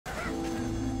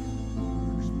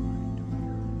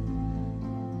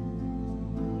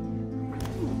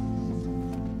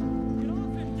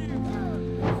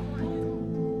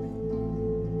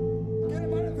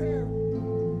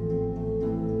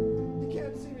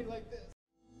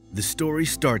The story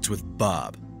starts with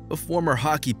Bob, a former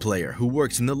hockey player who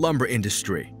works in the lumber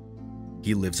industry.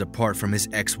 He lives apart from his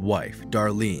ex-wife,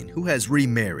 Darlene, who has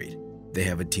remarried. They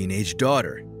have a teenage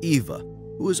daughter, Eva,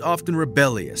 who is often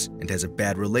rebellious and has a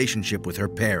bad relationship with her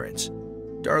parents.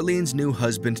 Darlene's new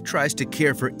husband tries to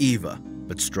care for Eva,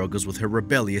 but struggles with her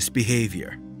rebellious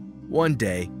behavior. One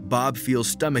day, Bob feels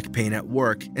stomach pain at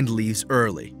work and leaves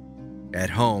early. At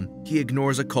home, he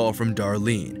ignores a call from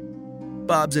Darlene.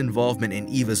 Bob's involvement in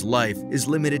Eva's life is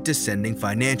limited to sending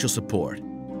financial support.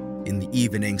 In the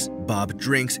evenings, Bob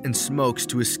drinks and smokes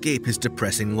to escape his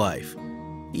depressing life.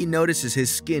 He notices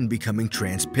his skin becoming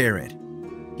transparent.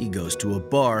 He goes to a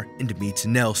bar and meets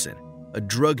Nelson, a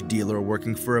drug dealer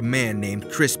working for a man named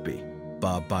Crispy.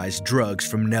 Bob buys drugs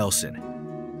from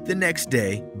Nelson. The next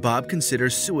day, Bob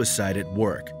considers suicide at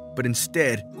work, but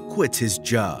instead quits his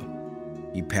job.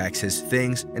 He packs his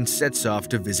things and sets off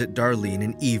to visit Darlene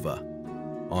and Eva.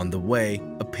 On the way,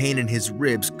 a pain in his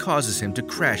ribs causes him to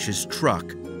crash his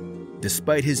truck.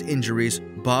 Despite his injuries,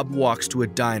 Bob walks to a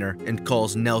diner and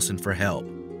calls Nelson for help.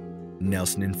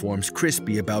 Nelson informs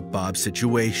Crispy about Bob's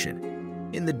situation.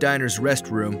 In the diner's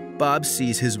restroom, Bob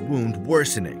sees his wound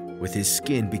worsening, with his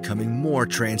skin becoming more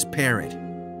transparent.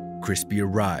 Crispy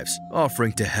arrives,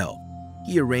 offering to help.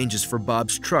 He arranges for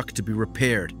Bob's truck to be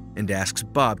repaired and asks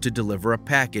Bob to deliver a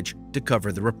package to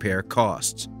cover the repair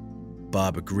costs.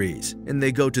 Bob agrees, and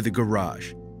they go to the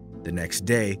garage. The next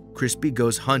day, Crispy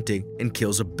goes hunting and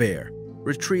kills a bear,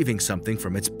 retrieving something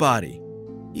from its body.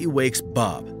 He wakes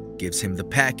Bob, gives him the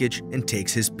package, and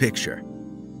takes his picture.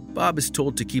 Bob is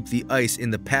told to keep the ice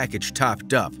in the package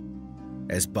topped up.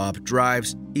 As Bob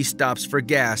drives, he stops for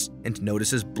gas and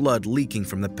notices blood leaking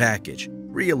from the package,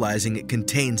 realizing it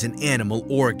contains an animal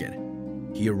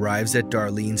organ. He arrives at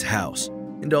Darlene's house,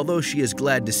 and although she is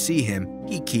glad to see him,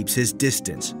 he keeps his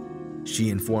distance.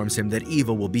 She informs him that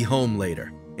Eva will be home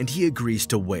later, and he agrees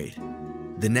to wait.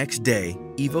 The next day,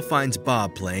 Eva finds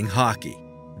Bob playing hockey.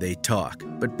 They talk,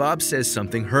 but Bob says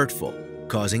something hurtful,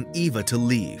 causing Eva to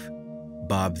leave.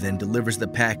 Bob then delivers the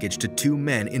package to two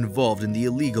men involved in the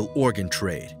illegal organ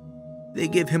trade. They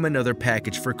give him another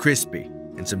package for Crispy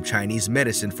and some Chinese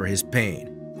medicine for his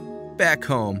pain. Back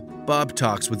home, Bob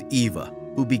talks with Eva,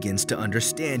 who begins to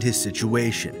understand his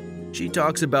situation. She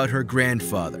talks about her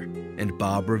grandfather, and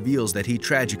Bob reveals that he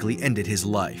tragically ended his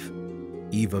life.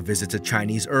 Eva visits a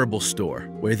Chinese herbal store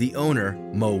where the owner,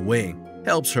 Mo Wing,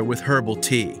 helps her with herbal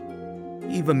tea.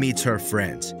 Eva meets her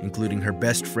friends, including her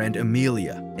best friend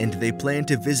Amelia, and they plan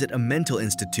to visit a mental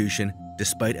institution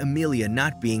despite Amelia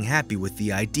not being happy with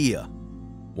the idea.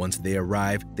 Once they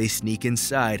arrive, they sneak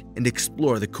inside and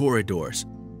explore the corridors.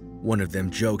 One of them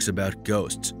jokes about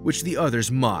ghosts, which the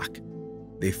others mock.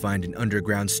 They find an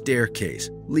underground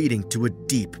staircase leading to a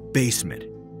deep basement.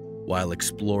 While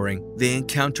exploring, they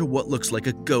encounter what looks like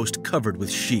a ghost covered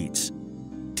with sheets.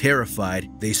 Terrified,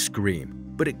 they scream,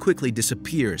 but it quickly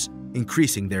disappears,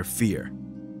 increasing their fear.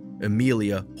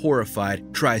 Amelia,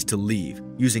 horrified, tries to leave,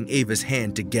 using Eva's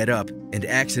hand to get up and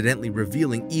accidentally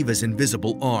revealing Eva's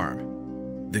invisible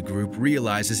arm. The group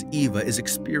realizes Eva is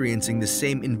experiencing the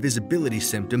same invisibility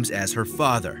symptoms as her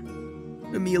father.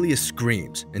 Amelia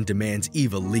screams and demands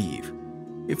Eva leave.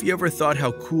 If you ever thought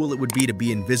how cool it would be to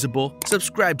be invisible,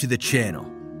 subscribe to the channel.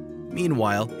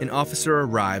 Meanwhile, an officer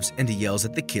arrives and yells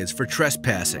at the kids for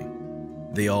trespassing.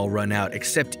 They all run out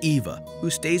except Eva, who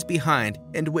stays behind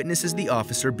and witnesses the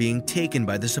officer being taken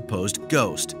by the supposed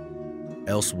ghost.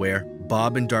 Elsewhere,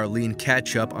 Bob and Darlene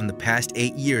catch up on the past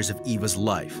 8 years of Eva's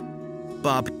life.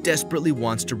 Bob desperately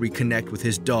wants to reconnect with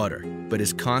his daughter, but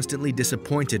is constantly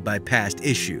disappointed by past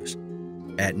issues.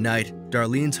 At night,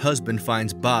 Darlene's husband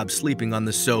finds Bob sleeping on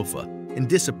the sofa and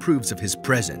disapproves of his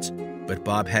presence, but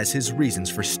Bob has his reasons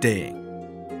for staying.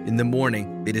 In the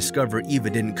morning, they discover Eva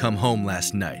didn't come home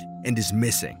last night and is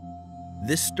missing.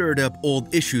 This stirred up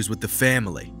old issues with the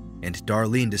family, and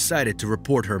Darlene decided to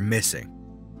report her missing.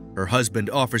 Her husband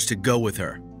offers to go with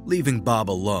her, leaving Bob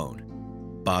alone.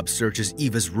 Bob searches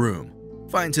Eva's room,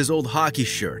 finds his old hockey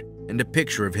shirt and a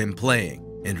picture of him playing,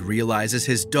 and realizes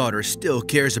his daughter still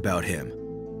cares about him.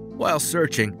 While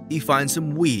searching, he finds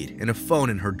some weed and a phone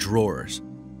in her drawers.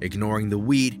 Ignoring the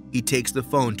weed, he takes the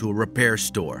phone to a repair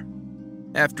store.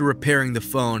 After repairing the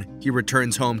phone, he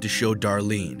returns home to show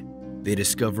Darlene. They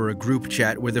discover a group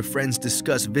chat where the friends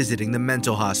discuss visiting the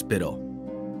mental hospital.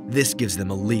 This gives them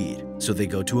a lead, so they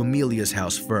go to Amelia's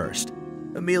house first.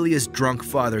 Amelia's drunk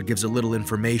father gives a little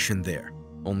information there,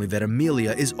 only that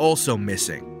Amelia is also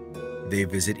missing. They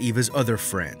visit Eva's other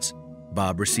friends.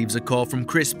 Bob receives a call from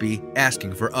Crispy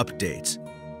asking for updates.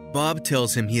 Bob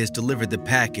tells him he has delivered the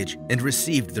package and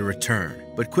received the return,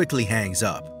 but quickly hangs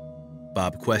up.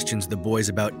 Bob questions the boys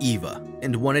about Eva,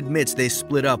 and one admits they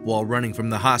split up while running from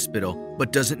the hospital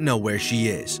but doesn't know where she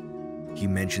is. He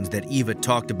mentions that Eva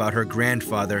talked about her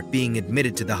grandfather being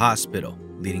admitted to the hospital,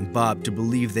 leading Bob to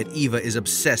believe that Eva is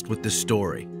obsessed with the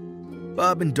story.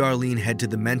 Bob and Darlene head to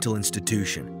the mental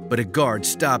institution, but a guard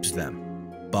stops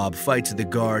them. Bob fights the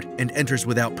guard and enters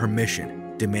without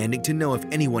permission, demanding to know if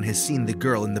anyone has seen the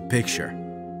girl in the picture.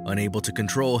 Unable to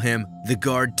control him, the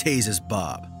guard tases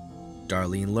Bob.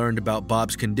 Darlene learned about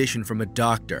Bob's condition from a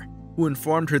doctor, who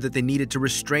informed her that they needed to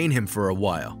restrain him for a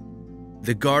while.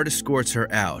 The guard escorts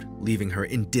her out, leaving her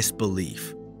in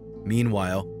disbelief.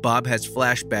 Meanwhile, Bob has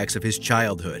flashbacks of his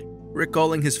childhood,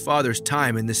 recalling his father's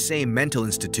time in the same mental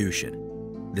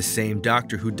institution. The same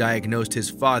doctor who diagnosed his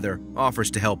father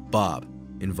offers to help Bob,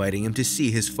 inviting him to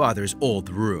see his father's old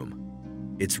room.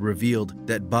 It's revealed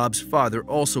that Bob's father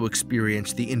also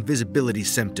experienced the invisibility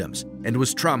symptoms and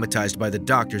was traumatized by the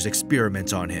doctor's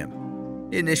experiments on him.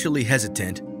 Initially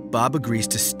hesitant, Bob agrees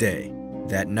to stay.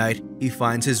 That night, he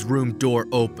finds his room door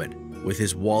open, with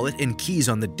his wallet and keys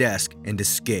on the desk, and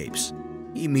escapes.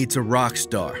 He meets a rock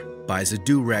star, buys a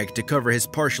do-rag to cover his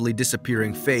partially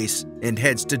disappearing face, and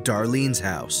heads to Darlene's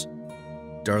house.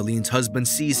 Darlene's husband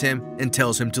sees him and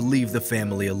tells him to leave the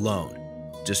family alone.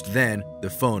 Just then, the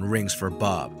phone rings for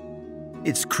Bob.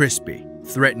 It's Crispy,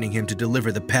 threatening him to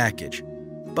deliver the package.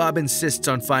 Bob insists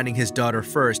on finding his daughter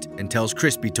first and tells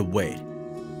Crispy to wait.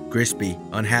 Crispy,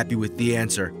 unhappy with the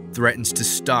answer, threatens to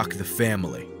stalk the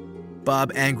family.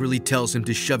 Bob angrily tells him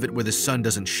to shove it where the sun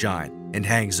doesn't shine and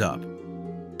hangs up.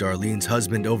 Darlene's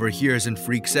husband overhears and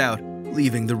freaks out,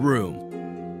 leaving the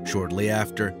room. Shortly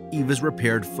after, Eva's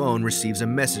repaired phone receives a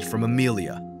message from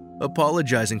Amelia,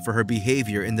 apologizing for her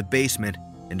behavior in the basement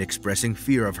and expressing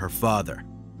fear of her father.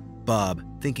 Bob,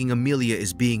 thinking Amelia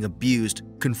is being abused,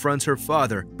 confronts her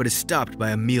father but is stopped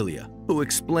by Amelia, who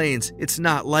explains it's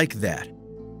not like that.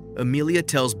 Amelia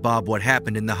tells Bob what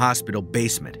happened in the hospital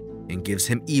basement and gives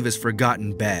him Eva's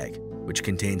forgotten bag, which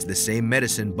contains the same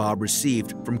medicine Bob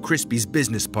received from Crispy's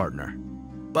business partner.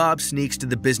 Bob sneaks to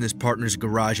the business partner's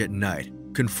garage at night,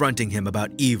 confronting him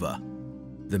about Eva.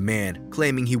 The man,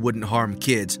 claiming he wouldn't harm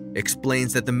kids,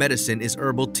 explains that the medicine is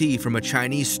herbal tea from a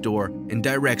Chinese store and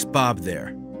directs Bob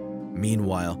there.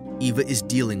 Meanwhile, Eva is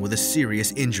dealing with a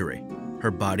serious injury.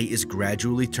 Her body is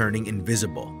gradually turning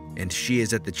invisible, and she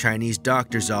is at the Chinese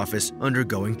doctor's office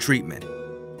undergoing treatment.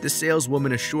 The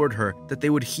saleswoman assured her that they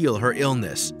would heal her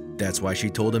illness. That's why she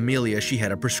told Amelia she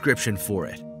had a prescription for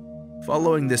it.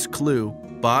 Following this clue,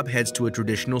 Bob heads to a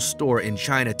traditional store in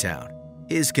Chinatown.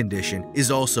 His condition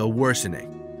is also worsening.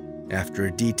 After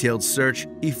a detailed search,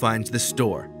 he finds the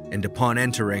store, and upon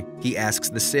entering, he asks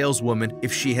the saleswoman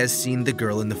if she has seen the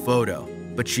girl in the photo,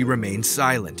 but she remains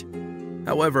silent.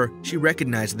 However, she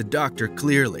recognized the doctor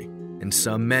clearly, and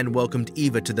some men welcomed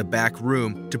Eva to the back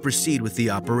room to proceed with the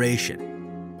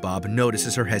operation. Bob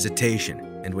notices her hesitation,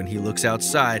 and when he looks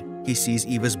outside, he sees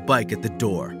Eva's bike at the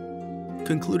door.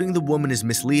 Concluding the woman is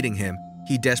misleading him,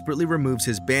 he desperately removes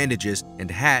his bandages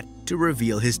and hat to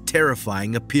reveal his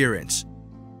terrifying appearance.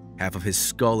 Half of his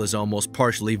skull is almost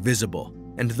partially visible,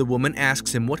 and the woman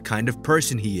asks him what kind of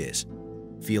person he is.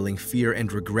 Feeling fear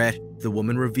and regret, the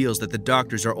woman reveals that the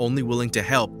doctors are only willing to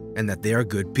help and that they are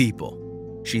good people.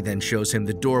 She then shows him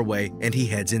the doorway and he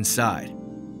heads inside.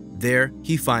 There,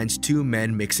 he finds two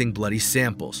men mixing bloody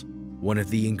samples. One of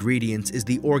the ingredients is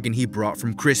the organ he brought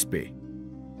from Crispy.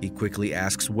 He quickly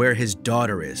asks where his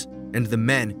daughter is, and the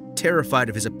men, terrified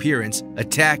of his appearance,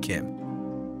 attack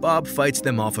him. Bob fights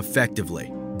them off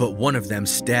effectively, but one of them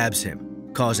stabs him,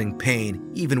 causing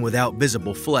pain even without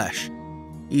visible flesh.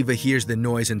 Eva hears the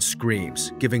noise and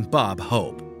screams, giving Bob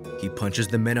hope. He punches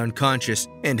the men unconscious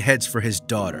and heads for his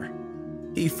daughter.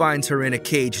 He finds her in a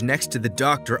cage next to the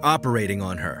doctor operating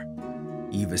on her.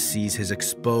 Eva sees his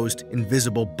exposed,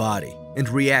 invisible body and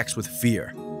reacts with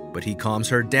fear, but he calms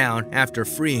her down after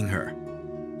freeing her.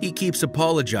 He keeps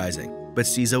apologizing, but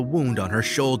sees a wound on her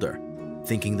shoulder.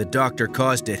 Thinking the doctor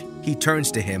caused it, he turns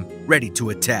to him, ready to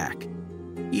attack.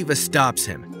 Eva stops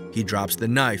him. He drops the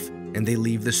knife, and they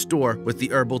leave the store with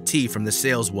the herbal tea from the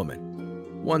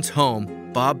saleswoman. Once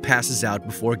home, Bob passes out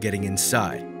before getting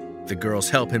inside. The girls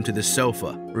help him to the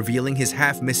sofa, revealing his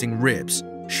half-missing ribs,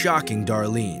 shocking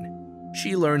Darlene.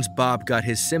 She learns Bob got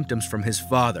his symptoms from his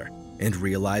father and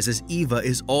realizes Eva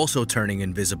is also turning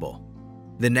invisible.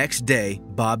 The next day,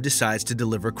 Bob decides to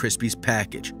deliver Crispy's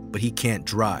package, but he can't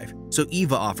drive, so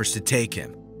Eva offers to take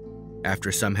him.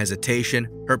 After some hesitation,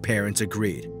 her parents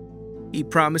agreed. He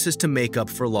promises to make up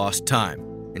for lost time,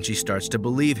 and she starts to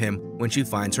believe him when she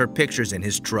finds her pictures in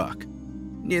his truck.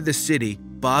 Near the city,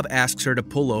 Bob asks her to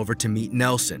pull over to meet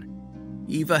Nelson.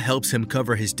 Eva helps him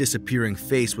cover his disappearing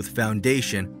face with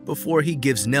foundation before he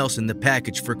gives Nelson the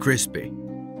package for Crispy.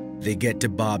 They get to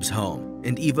Bob's home,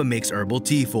 and Eva makes herbal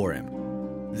tea for him.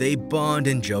 They bond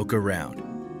and joke around.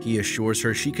 He assures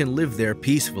her she can live there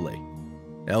peacefully.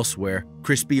 Elsewhere,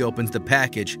 Crispy opens the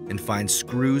package and finds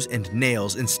screws and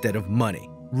nails instead of money,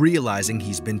 realizing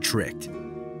he's been tricked.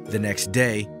 The next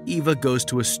day, Eva goes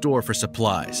to a store for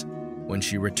supplies. When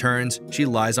she returns, she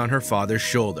lies on her father's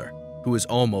shoulder, who is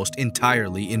almost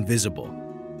entirely invisible.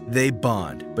 They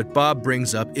bond, but Bob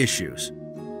brings up issues.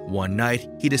 One night,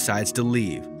 he decides to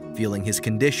leave, feeling his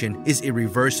condition is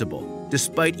irreversible,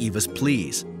 despite Eva's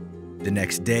pleas. The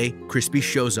next day, Crispy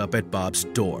shows up at Bob's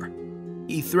door.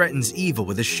 He threatens Eva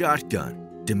with a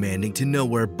shotgun, demanding to know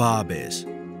where Bob is.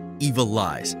 Eva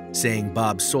lies, saying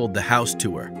Bob sold the house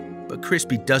to her, but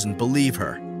Crispy doesn't believe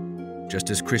her. Just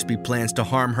as Crispy plans to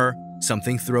harm her,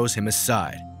 something throws him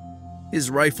aside. His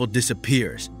rifle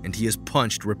disappears, and he is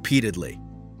punched repeatedly.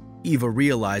 Eva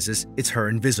realizes it's her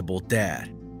invisible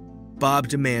dad. Bob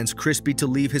demands Crispy to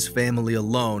leave his family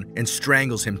alone and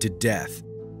strangles him to death.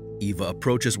 Eva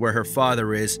approaches where her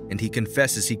father is, and he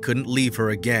confesses he couldn't leave her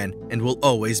again and will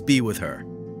always be with her.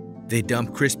 They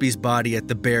dump Crispy's body at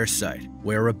the bear site,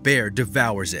 where a bear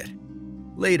devours it.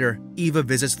 Later, Eva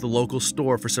visits the local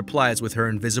store for supplies with her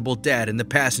invisible dad in the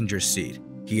passenger seat.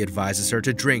 He advises her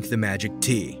to drink the magic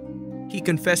tea. He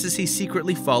confesses he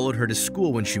secretly followed her to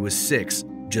school when she was 6,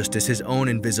 just as his own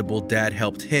invisible dad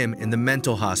helped him in the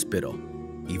mental hospital.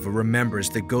 Eva remembers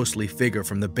the ghostly figure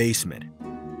from the basement.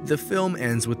 The film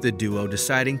ends with the duo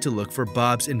deciding to look for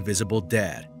Bob's invisible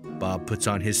dad. Bob puts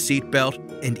on his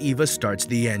seatbelt, and Eva starts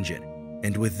the engine.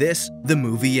 And with this, the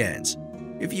movie ends.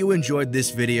 If you enjoyed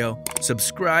this video,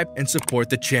 subscribe and support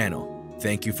the channel.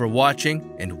 Thank you for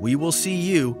watching, and we will see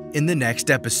you in the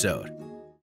next episode.